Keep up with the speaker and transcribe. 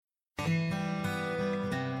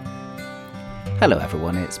Hello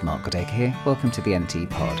everyone, it's Mark Goodacre here. Welcome to the NT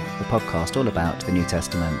Pod, the podcast all about the New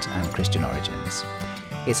Testament and Christian origins.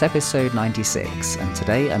 It's episode 96, and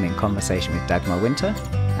today I'm in conversation with Dagmar Winter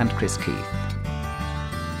and Chris Keith.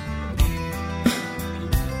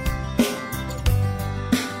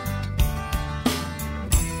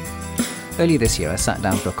 Earlier this year, I sat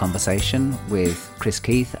down for a conversation with Chris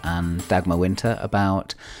Keith and Dagmar Winter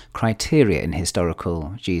about criteria in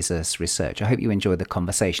historical Jesus research. I hope you enjoy the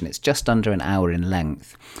conversation. It's just under an hour in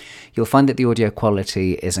length. You'll find that the audio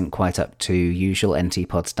quality isn't quite up to usual NT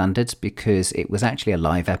Pod standards because it was actually a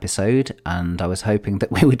live episode, and I was hoping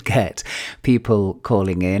that we would get people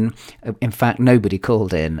calling in. In fact, nobody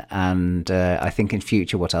called in, and I think in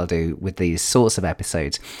future what I'll do with these sorts of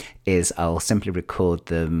episodes is I'll simply record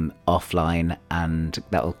them offline, and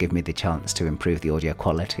that will give me the chance to improve the audio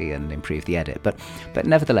quality and improve the edit. But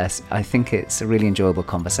nevertheless, I think it's a really enjoyable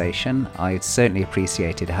conversation. I certainly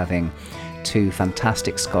appreciated having two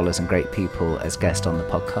fantastic scholars and great people as guests on the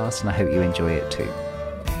podcast, and I hope you enjoy it too.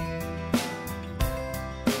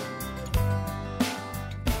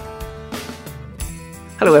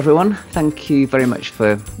 Hello everyone, thank you very much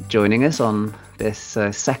for joining us on this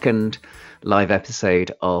second live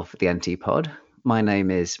episode of the NT Pod. My name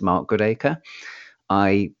is Mark Goodacre.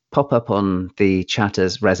 I pop up on the chat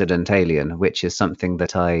as resident alien, which is something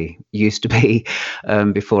that I used to be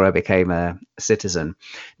before I became a citizen.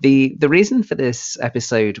 The reason for this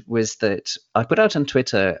episode was that I put out on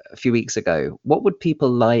Twitter a few weeks ago, what would people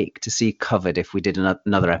like to see covered if we did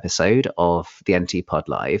another episode of the NT Pod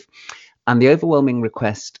Live? And the overwhelming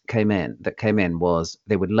request came in was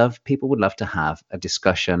people would love to have a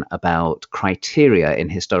discussion about criteria in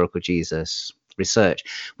historical Jesus research,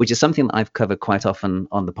 which is something that I've covered quite often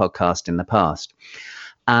on the podcast in the past.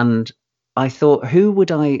 And I thought, who would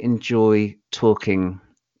I enjoy talking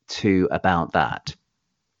to about that?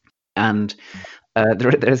 And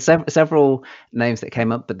there are several names that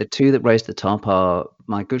came up, but the two that rose to the top are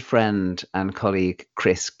my good friend and colleague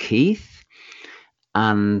Chris Keith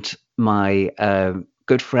and my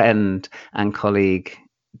good friend and colleague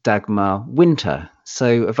Dagmar Winter.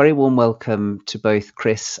 So a very warm welcome to both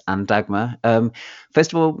Chris and Dagmar.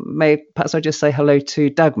 First of all, perhaps I just say hello to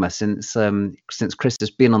Dagmar, since Chris has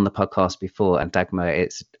been on the podcast before, and Dagmar,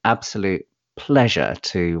 it's absolute pleasure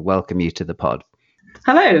to welcome you to the pod.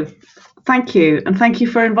 Hello, thank you, and thank you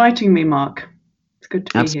for inviting me, Mark. It's good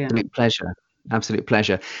to be here. Absolute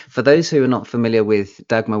pleasure. For those who are not familiar with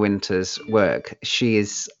Dagmar Winter's work, she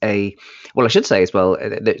is I should say as well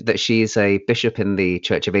that she is a bishop in the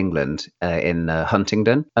Church of England in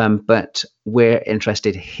Huntingdon. But we're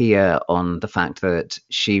interested here on the fact that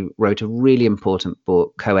she wrote a really important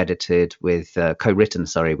book co-written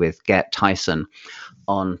with Gert Tyson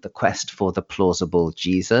on the quest for the plausible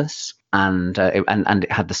Jesus. And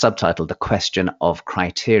it had the subtitle, The Question of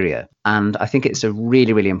Criteria. And I think it's a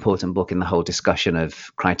really, really important book in the whole discussion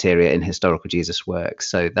of criteria in historical Jesus work.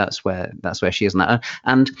 So that's where she is now.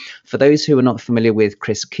 And for those who are not familiar with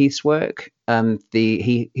Chris Keith's work,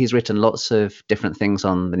 he's written lots of different things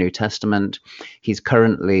on the New Testament. He's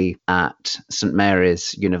currently at St.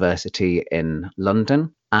 Mary's University in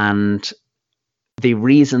London. And the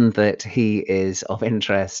reason that he is of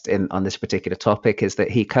interest on this particular topic is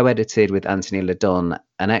that he co-edited with Anthony LaDon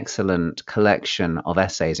an excellent collection of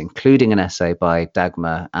essays, including an essay by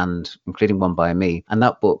Dagmar and including one by me. And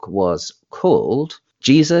that book was called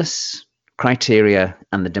Jesus, Criteria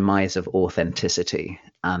and the Demise of Authenticity.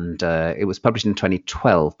 And it was published in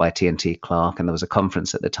 2012 by T&T Clark, and there was a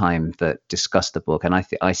conference at the time that discussed the book. And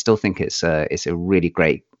I still think it's a really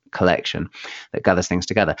great collection that gathers things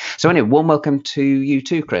together. So anyway, warm welcome to you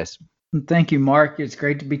too, Chris. Thank you, Mark. It's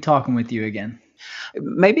great to be talking with you again.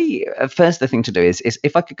 Maybe first the thing to do is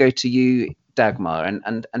if I could go to you, Dagmar,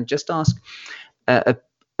 and just ask a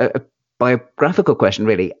biographical question,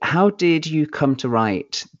 really. How did you come to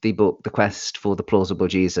write the book, The Quest for the Plausible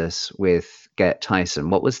Jesus, with Gert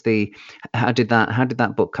Tyson? How did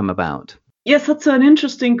that book come about? Yes, that's an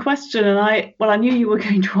interesting question, and I knew you were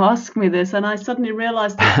going to ask me this, and I suddenly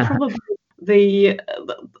realised that probably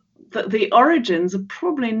the origins are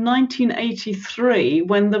probably 1983,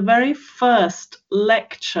 when the very first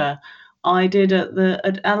lecture I did at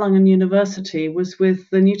Erlangen University was with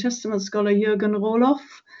the New Testament scholar Jürgen Rohloff,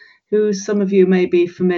 who some of you may be familiar